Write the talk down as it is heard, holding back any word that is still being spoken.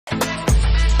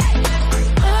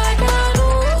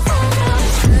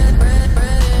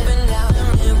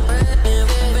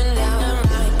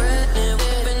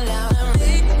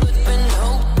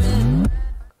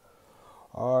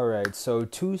So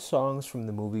two songs from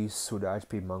the movie Suraj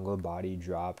P. Mangal Body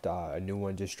dropped. A new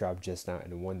one just dropped just now,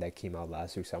 and one that came out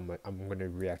last week. So I'm gonna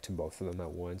react to both of them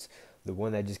at once. The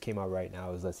one that just came out right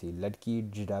now is, let's see, Ladki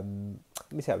Drum.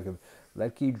 Let me see how we can.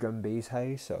 Ladki Dramebaaz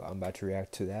Hai. So I'm about to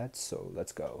react to that. So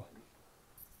let's go.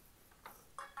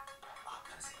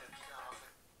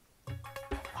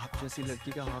 आप जैसी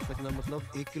लड़की का हाथ रखना मतलब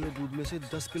 1 kilo दूध में से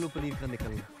 10 किलो पनीर का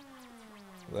निकलना.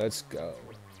 Let's go.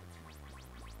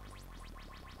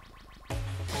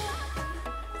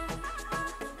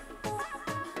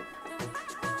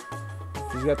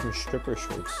 He's got some stripper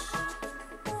shorts.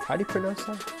 How do you pronounce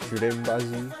that?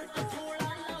 Dramebaaz.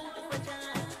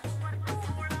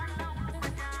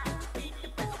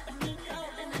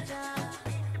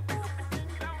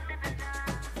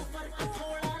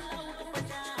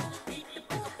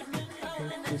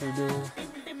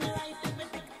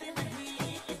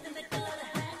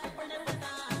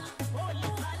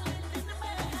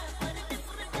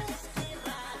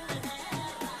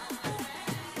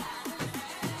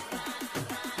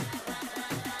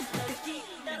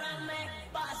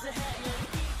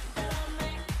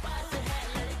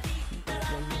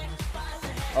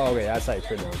 Oh, okay, that's how you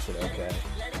pronounce it, okay.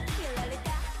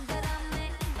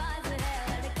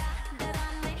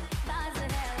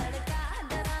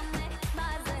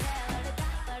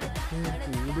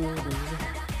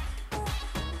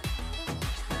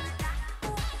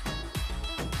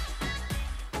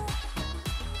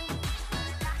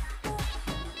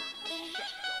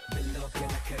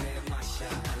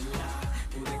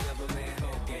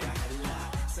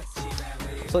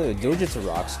 So the Diljit's a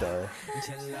rock star.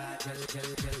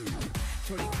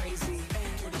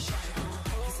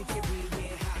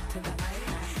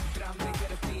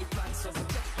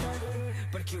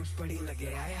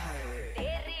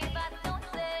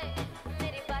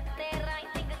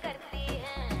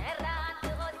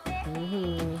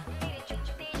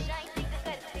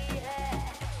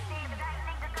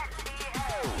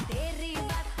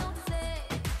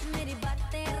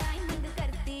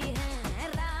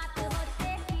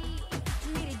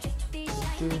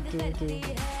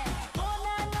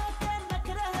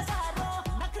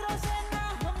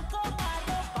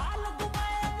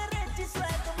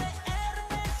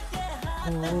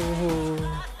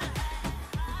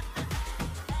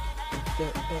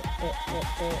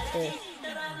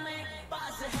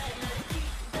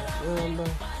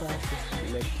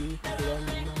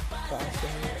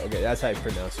 Okay, that's how you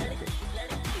pronounce it.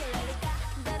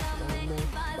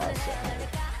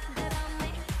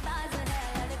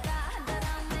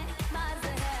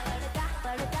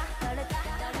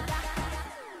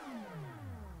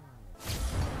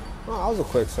 Oh, that was a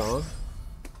quick song.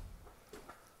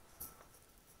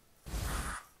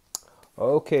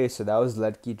 Okay, so that was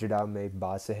Ladki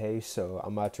Dramebaaz Hai. So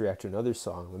I'm about to react to another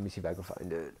song. Let me see if I can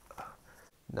find it.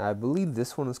 Now I believe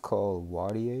this one is called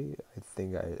Waareya. I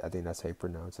think that's how you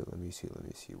pronounce it. Let me see.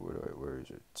 Where is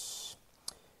it?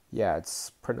 Yeah,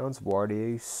 it's pronounced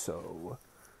Waareya. So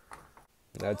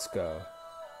let's go.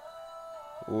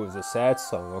 Ooh, it's a sad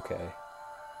song. Okay.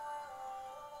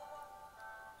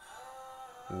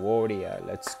 Waareya,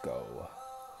 let's go.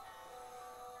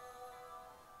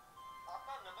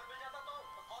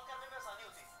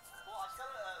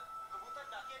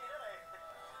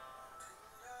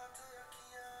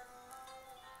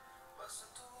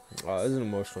 Oh, this is an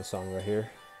emotional song right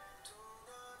here.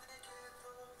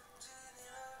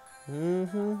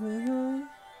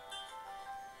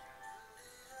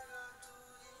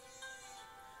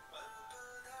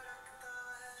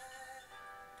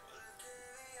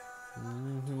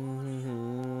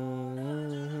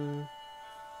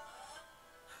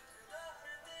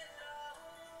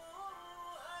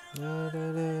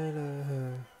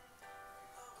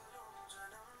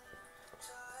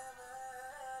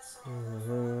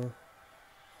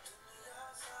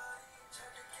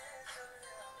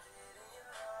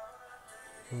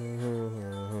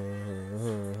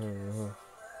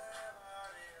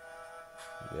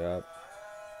 Yep.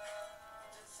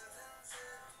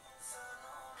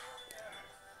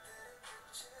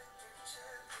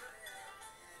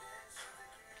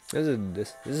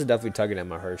 This is definitely tugging at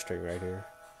my heartstring right here.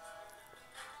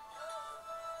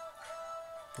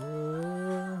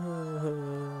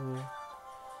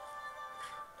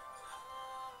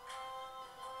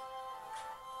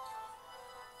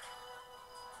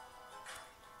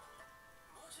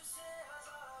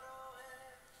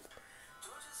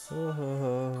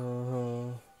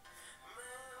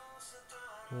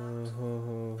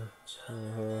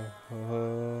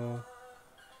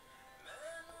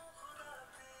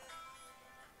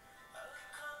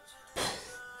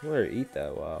 I'm gonna eat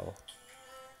that, wow.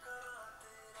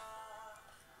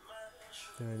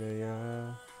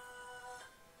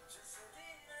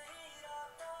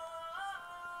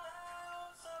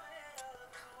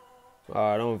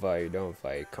 Oh, don't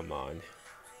fight, come on.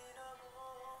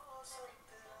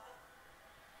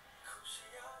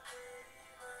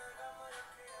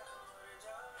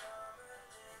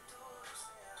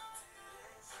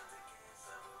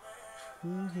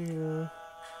 Yeah.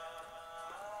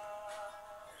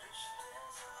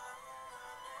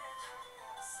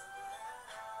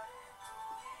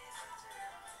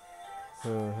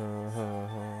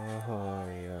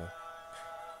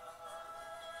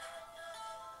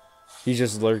 He's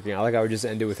just lurking. I like how we just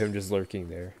ended with him just lurking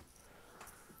there.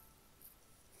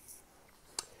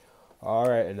 All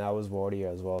right, and that was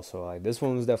Waareya as well. So like this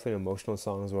one was definitely an emotional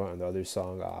song as well, and the other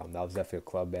song that was definitely a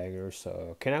club banger.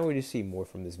 So cannot wait to see more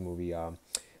from this movie.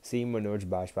 Seeing Manoj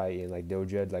Bajpayee and like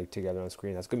Diljit like together on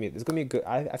screen, it's gonna be a good.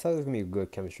 I feel like there's gonna be a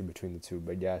good chemistry between the two.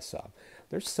 But yes,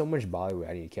 there's so much Bollywood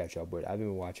I need to catch up with. I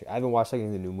haven't watched like any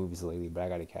of the new movies lately, but I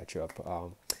gotta catch up.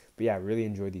 But yeah, I really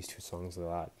enjoyed these two songs a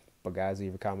lot. But guys, leave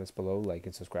your comments below, like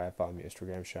and subscribe. Follow me on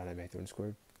Instagram, Sean at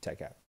Matthew_. Take out.